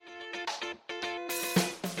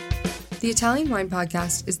The Italian Wine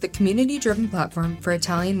Podcast is the community-driven platform for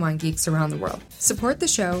Italian wine geeks around the world. Support the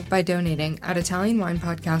show by donating at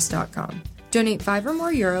ItalianWinePodcast.com. Donate €5 or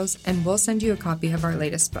more and we'll send you a copy of our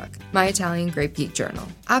latest book, My Italian Grape Geek Journal,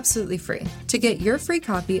 absolutely free. To get your free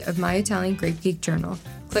copy of My Italian Grape Geek Journal,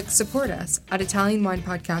 click support us at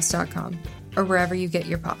ItalianWinePodcast.com or wherever you get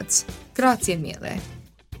your pods. Grazie mille.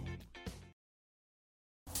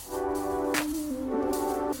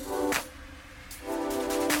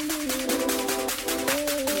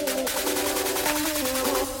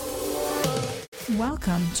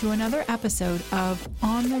 Welcome to another episode of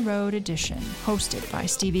On the Road Edition, hosted by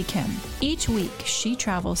Stevie Kim. Each week, she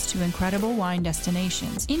travels to incredible wine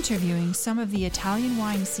destinations, interviewing some of the Italian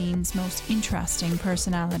wine scene's most interesting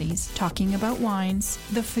personalities, talking about wines,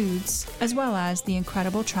 the foods, as well as the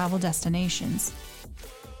incredible travel destinations.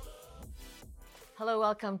 Hello,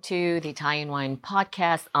 welcome to the Italian Wine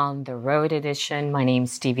Podcast on the Road Edition. My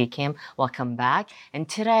name's Stevie Kim. Welcome back. And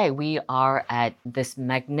today we are at this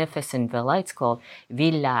magnificent villa. It's called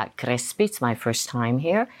Villa Crespi. It's my first time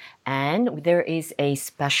here. And there is a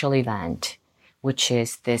special event, which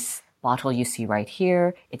is this bottle you see right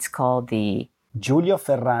here. It's called the Giulio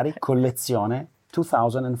Ferrari Collezione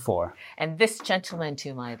 2004. And this gentleman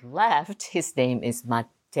to my left, his name is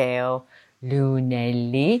Matteo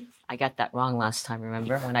Lunelli. I got that wrong last time,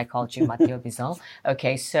 remember, when I called you Matteo Bizol?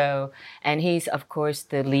 Okay, so, and he's, of course,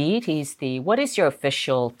 the lead. What is your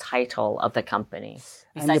official title of the company,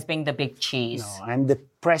 besides being the big cheese? No, I'm the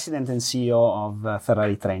president and CEO of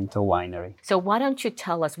Ferrari Trento Winery. So why don't you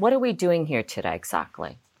tell us, what are we doing here today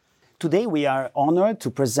exactly? Today we are honored to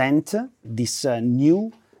present this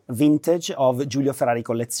new vintage of Giulio Ferrari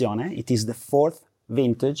Collezione. It is the fourth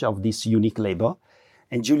vintage of this unique label.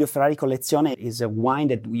 And Giulio Ferrari Collezione is a wine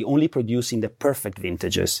that we only produce in the perfect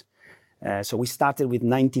vintages. So we started with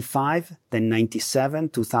 95, then 97,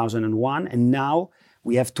 2001, and now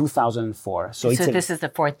we have 2004. So this is the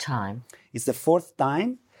fourth time? It's the fourth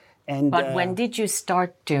time. But when did you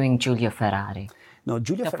start doing Giulio Ferrari? No,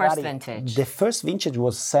 Giulio the Ferrari, first vintage. The first vintage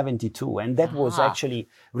was 72, and that was actually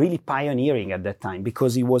really pioneering at that time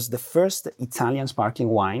because it was the first Italian sparkling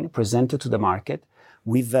wine presented to the market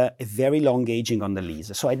with a very long aging on the lees.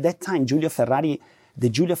 So at that time, the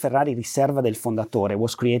Giulio Ferrari Riserva del Fondatore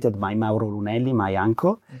was created by Mauro Lunelli, my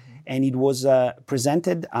uncle, and it was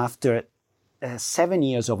presented after 7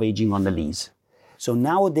 years of aging on the lees. So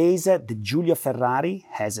nowadays, the Giulio Ferrari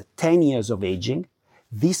has 10 years of aging.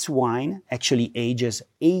 This wine actually ages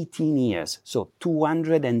 18 years, so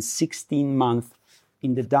 216 months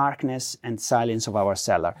in the darkness and silence of our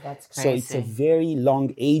cellar. That's crazy. So it's a very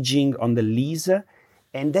long aging on the lees.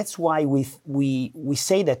 And that's why we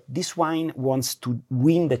say that this wine wants to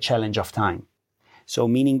win the challenge of time. So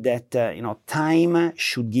meaning that time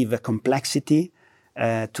should give a complexity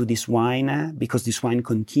to this wine because this wine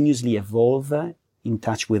continuously evolves in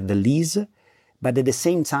touch with the lees. But at the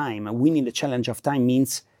same time, winning the challenge of time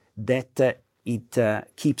means that it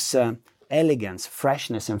keeps elegance,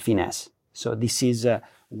 freshness, and finesse. So this is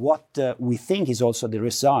what we think is also the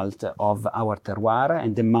result of our terroir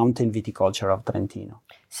and the mountain viticulture of Trentino.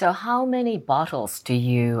 So how many bottles do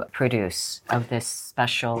you produce of this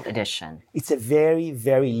special edition? It's a very,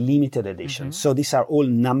 very limited edition. So these are all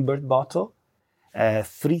numbered bottles,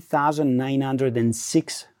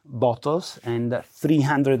 3,906 bottles and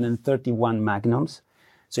 331 magnums.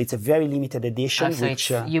 So it's a very limited edition.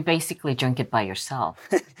 You basically drink it by yourself.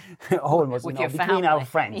 Almost, with your between family. our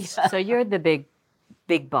friends. So you're the big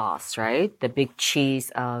boss, right? The big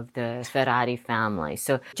cheese of the Ferrari family.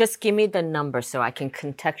 So just give me the number so I can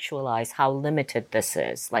contextualize how limited this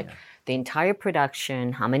is. The entire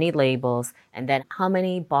production, how many labels, and then how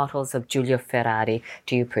many bottles of Giulio Ferrari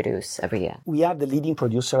do you produce every year? We are the leading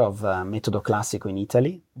producer of Metodo Classico in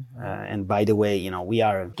Italy. And by the way, we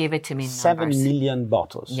are Give it to me 7 numbers. million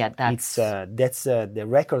bottles. Yeah, that's the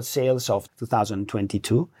record sales of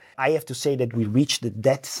 2022. I have to say that we reached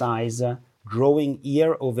that size growing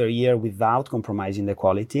year over year without compromising the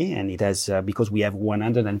quality. And it has, because we have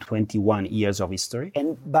 121 years of history.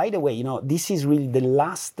 And by the way, this is really the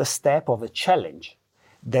last step of a challenge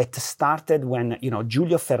that started when,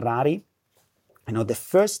 Giulio Ferrari, the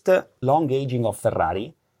first long aging of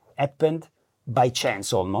Ferrari happened by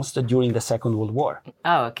chance almost during the Second World War.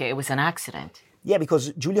 Oh, okay. It was an accident. Yeah,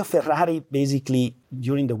 because Giulio Ferrari basically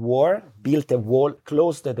during the war built a wall,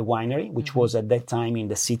 closed the winery, which was at that time in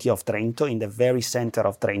the city of Trento, in the very center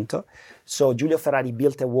of Trento. So Giulio Ferrari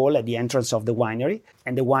built a wall at the entrance of the winery,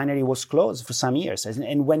 and the winery was closed for some years.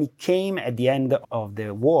 And when he came at the end of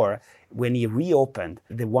the war, when he reopened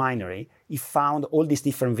the winery, he found all these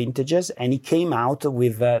different vintages, and he came out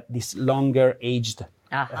with this longer aged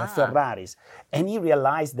Ferraris. And he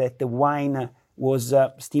realized that the wine was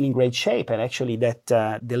still in great shape, and actually that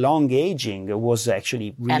the long aging was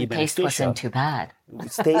actually really beneficial. And taste wasn't too bad.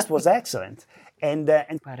 Its taste was excellent. And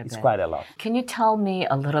it's quite a lot. Can you tell me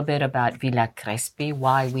a little bit about Villa Crespi,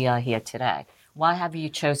 why we are here today? Why have you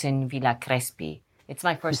chosen Villa Crespi? It's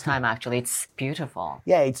my first time, actually. It's beautiful.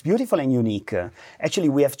 Yeah, it's beautiful and unique. Actually,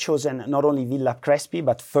 we have chosen not only Villa Crespi,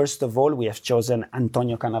 but first of all, we have chosen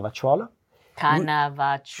Antonio Cannavacciuolo.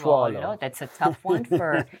 Cannavacciuolo. That's a tough one,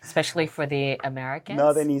 especially for the Americans.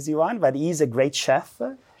 Not an easy one, but he's a great chef.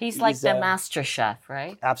 He's like the master chef,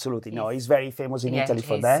 right? Absolutely. No, he's very famous in Italy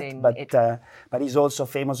for that. But he's also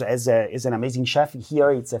famous as an amazing chef.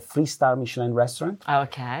 Here, it's a 3-star Michelin restaurant.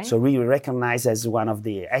 Okay. So really recognized as one of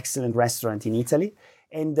the excellent restaurants in Italy.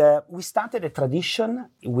 And we started a tradition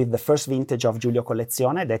with the first vintage of Giulio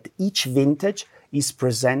Collezione that each vintage is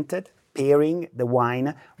presented pairing the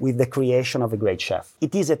wine with the creation of a great chef.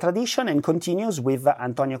 It is a tradition and continues with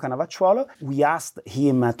Antonio Cannavacciuolo. We asked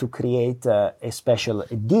him to create a special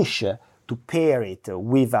dish to pair it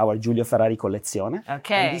with our Giulio Ferrari Collezione.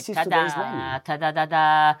 Okay. And this is today's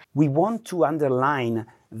menu. We want to underline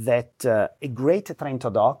that a great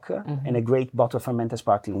Trento DOC and a great bottle fermented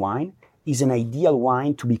sparkling wine is an ideal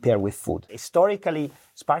wine to be paired with food. Historically,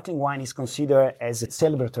 sparkling wine is considered as a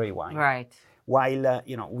celebratory wine. Right. While,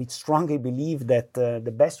 we strongly believe that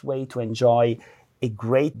the best way to enjoy a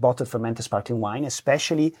great bottled fermented sparkling wine,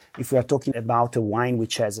 especially if we are talking about a wine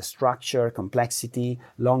which has a structure, complexity,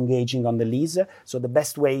 long aging on the lees. So the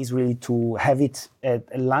best way is really to have it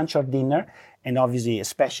at lunch or dinner, and obviously,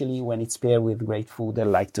 especially when it's paired with great food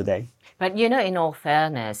like today. But, in all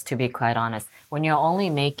fairness, to be quite honest, when you're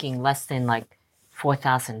only making less than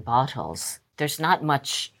 4,000 bottles, there's not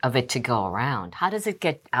much of it to go around. How does it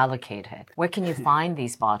get allocated? Where can you find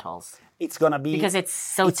these bottles? It's going to be... Because it's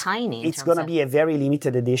so tiny. It's going to be a very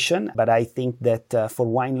limited edition, but I think that for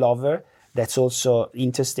wine lover, that's also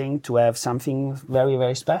interesting to have something very,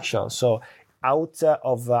 very special. So out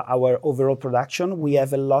of our overall production, we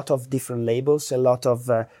have a lot of different labels, a lot of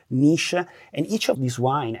niche, and each of these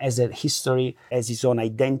wine has a history, has its own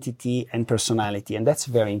identity and personality, and that's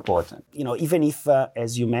very important. Even if,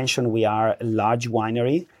 as you mentioned, we are a large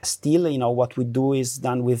winery, still, what we do is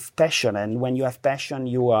done with passion, and when you have passion,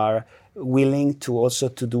 you are willing to also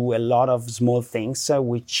to do a lot of small things,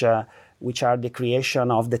 which are the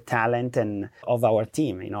creation of the talent and of our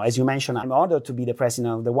team. As you mentioned, I'm honored to be the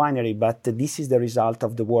president of the winery, but this is the result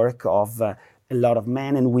of the work of a lot of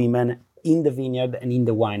men and women in the vineyard and in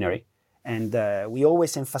the winery. And we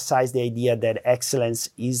always emphasize the idea that excellence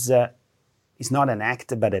is not an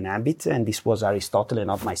act, but an habit. And this was Aristotle and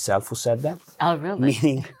not myself who said that. Oh,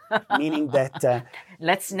 really? Meaning that...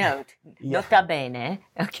 Let's note. Nota bene.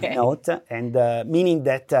 Okay. Note, and meaning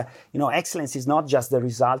that, excellence is not just the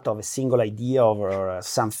result of a single idea or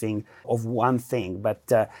something of one thing, but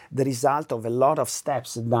the result of a lot of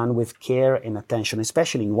steps done with care and attention,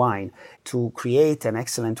 especially in wine. To create an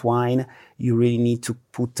excellent wine, you really need to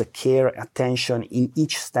put care, attention in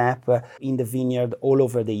each step in the vineyard, all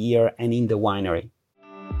over the year, and in the winery.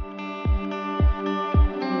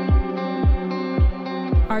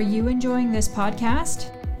 Are you enjoying this podcast?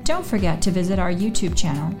 Don't forget to visit our YouTube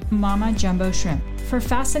channel, Mama Jumbo Shrimp, for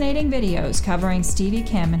fascinating videos covering Stevie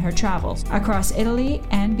Kim and her travels across Italy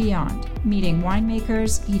and beyond, meeting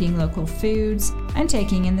winemakers, eating local foods, and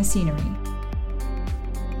taking in the scenery.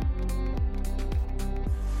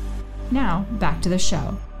 Now, back to the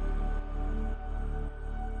show.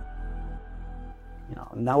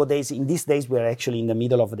 Nowadays, in these days, we're actually in the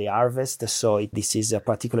middle of the harvest, so this is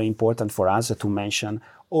particularly important for us to mention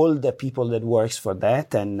all the people that works for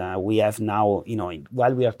that. And we have now,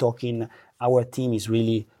 while we are talking, our team is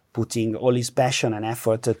really putting all his passion and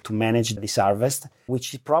effort to manage this harvest,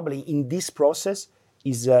 which probably in this process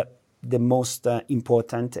is the most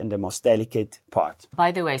important and the most delicate part.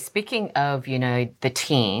 By the way, speaking of, the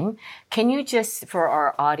team, can you just, for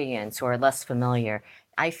our audience who are less familiar,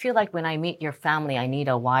 I feel like when I meet your family, I need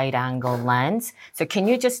a wide-angle lens. So can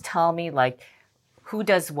you just tell me, who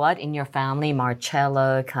does what in your family?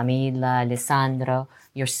 Marcello, Camilla, Alessandro,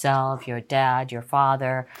 yourself, your dad, your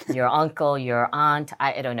father, your uncle, your aunt.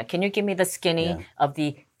 I don't know. Can you give me the skinny of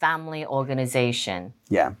the family organization?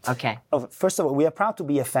 Yeah. Okay. First of all, we are proud to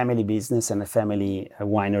be a family business and a family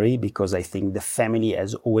winery because I think the family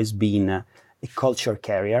has always been a culture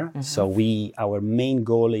carrier. Mm-hmm. So our main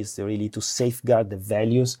goal is really to safeguard the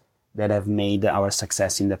values that have made our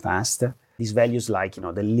success in the past. These values like,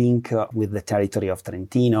 the link with the territory of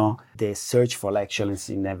Trentino, the search for excellence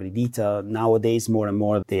in every detail, nowadays more and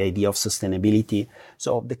more the idea of sustainability.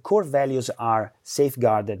 So the core values are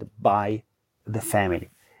safeguarded by the family.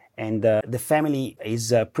 And the family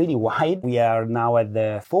is pretty wide. We are now at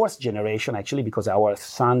the fourth generation, actually, because our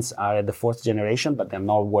sons are at the fourth generation, but they're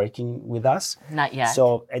not working with us. Not yet.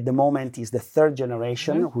 So at the moment is the third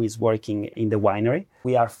generation who is working in the winery.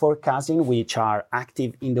 We are 4 cousins which are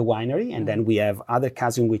active in the winery, and then we have other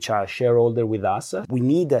cousins which are shareholder with us. We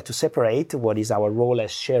need to separate what is our role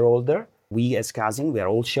as shareholder. We as cousins, we are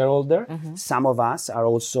all shareholder. Some of us are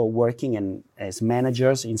also working as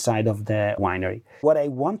managers inside of the winery. What I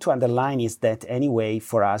want to underline is that anyway,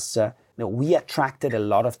 for us, we attracted a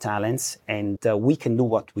lot of talents, and we can do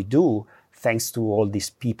what we do thanks to all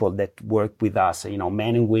these people that work with us,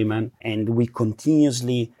 men and women. And we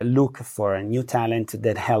continuously look for a new talent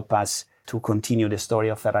that help us to continue the story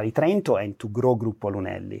of Ferrari Trento and to grow Gruppo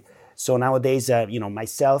Lunelli. So nowadays,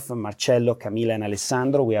 myself, Marcello, Camilla, and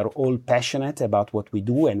Alessandro, we are all passionate about what we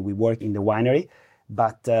do, and we work in the winery.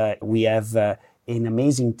 But we have an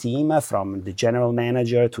amazing team, from the general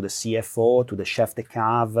manager to the CFO to the chef de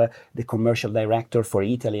cave, the commercial director for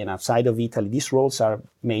Italy and outside of Italy. These roles are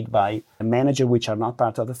made by a manager which are not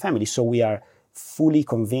part of the family. So we are fully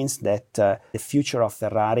convinced that the future of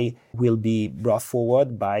Ferrari will be brought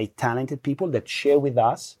forward by talented people that share with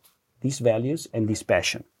us these values and this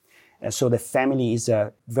passion. So the family is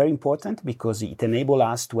very important because it enables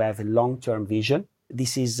us to have a long-term vision.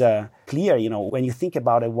 This is clear, when you think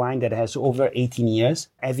about a wine that has over 18 years,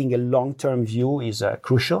 having a long-term view is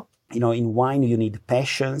crucial. In wine, you need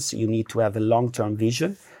patience, you need to have a long-term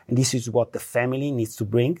vision, and this is what the family needs to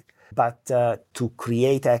bring. But to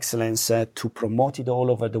create excellence, to promote it all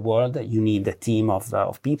over the world, you need a team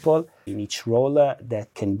of people in each role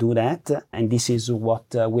that can do that. And this is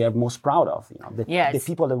what we are most proud of, the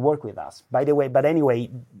people that work with us. By the way, but anyway,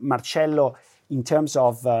 Marcello, in terms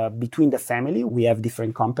of between the family, we have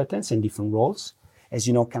different competence and different roles. As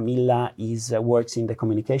you know, Camilla works in the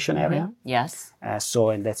communication area. Yes.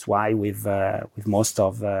 And that's why with most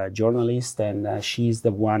of journalists, and she's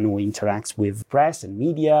the one who interacts with press and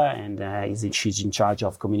media, and she's in charge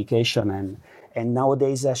of communication. And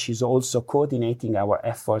nowadays, she's also coordinating our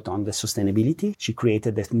effort on the sustainability. She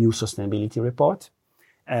created a new sustainability report.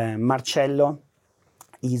 Marcello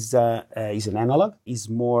is an enologue, is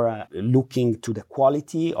more looking to the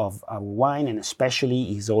quality of our wine, and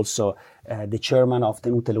especially is also the chairman of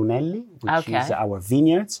Tenute Lunelli, which is our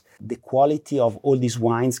vineyards. The quality of all these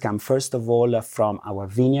wines come first of all from our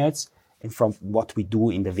vineyards and from what we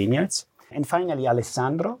do in the vineyards. And finally,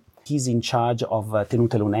 Alessandro, he's in charge of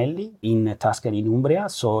Tenute Lunelli in Tuscany, in Umbria,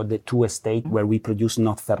 so the 2 estates where we produce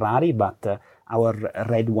not Ferrari, but our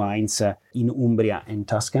red wines in Umbria and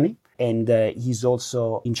Tuscany. And he's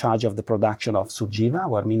also in charge of the production of Surgiva,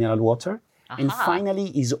 our mineral water. And finally,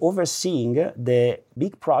 he's overseeing the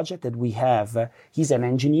big project that we have. He's an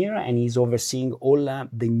engineer, and he's overseeing all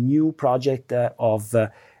the new project of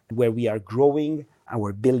where we are growing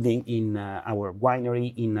our building in our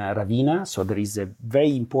winery in Ravenna. So there is a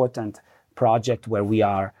very important project where we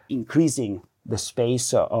are increasing the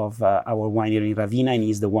space of our winery in Ravenna, and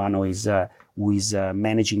he's the one who is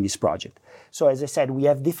managing this project. So as I said, we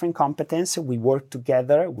have different competence. We work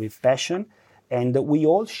together with passion, and we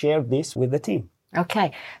all share this with the team.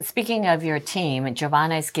 Okay. Speaking of your team,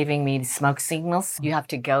 Giovanna is giving me smoke signals. You have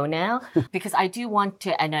to go now because I do want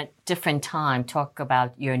to, at a different time, talk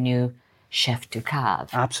about your new chef de cave.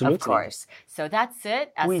 Absolutely. Of course. So that's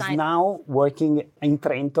it. Who is now working in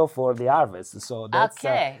Trento for the harvest. So that's,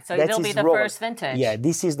 so it'll be the first vintage. Yeah,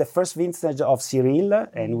 this is the first vintage of Cyril,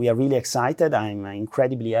 and we are really excited. I'm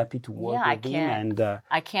incredibly happy to work with him. And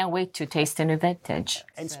I can't wait to taste the new vintage.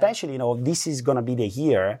 And especially, this is going to be the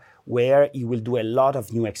year where he will do a lot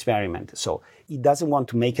of new experiments. So he doesn't want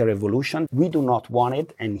to make a revolution. We do not want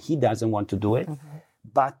it, and he doesn't want to do it.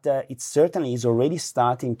 But it certainly is already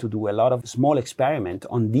starting to do a lot of small experiment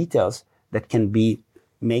on details that can be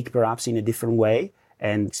made perhaps in a different way.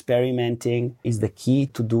 And experimenting is the key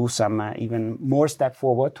to do some even more step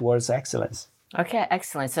forward towards excellence. Okay,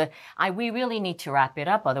 excellent. So we really need to wrap it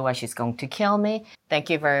up, otherwise she's going to kill me. Thank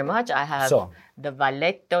you very much. I have the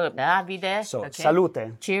Valletto Davide. So,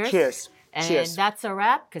 salute. Cheers. Cheers. And that's a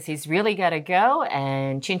wrap because he's really got to go.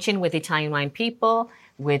 And chin chin with Italian wine people,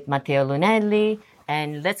 with Matteo Lunelli.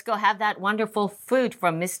 And let's go have that wonderful food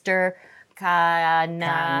from Mr.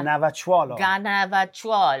 Cannavacciuolo.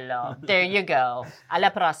 There you go.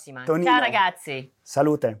 Alla prossima. Tonino. Ciao ragazzi.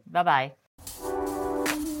 Salute. Bye-bye.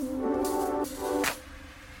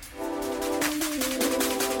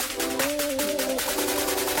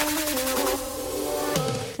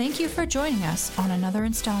 Thank Thank you for joining us on another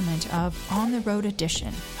installment of On the Road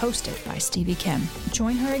Edition, hosted by Stevie Kim.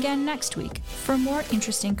 Join her again next week for more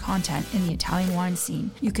interesting content in the Italian wine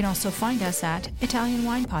scene. You can also find us at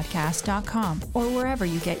ItalianWinePodcast.com or wherever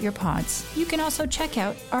you get your pods. You can also check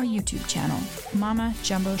out our YouTube channel, Mama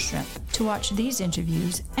Jumbo Shrimp, to watch these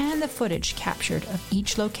interviews and the footage captured of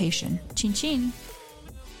each location. Chin chin!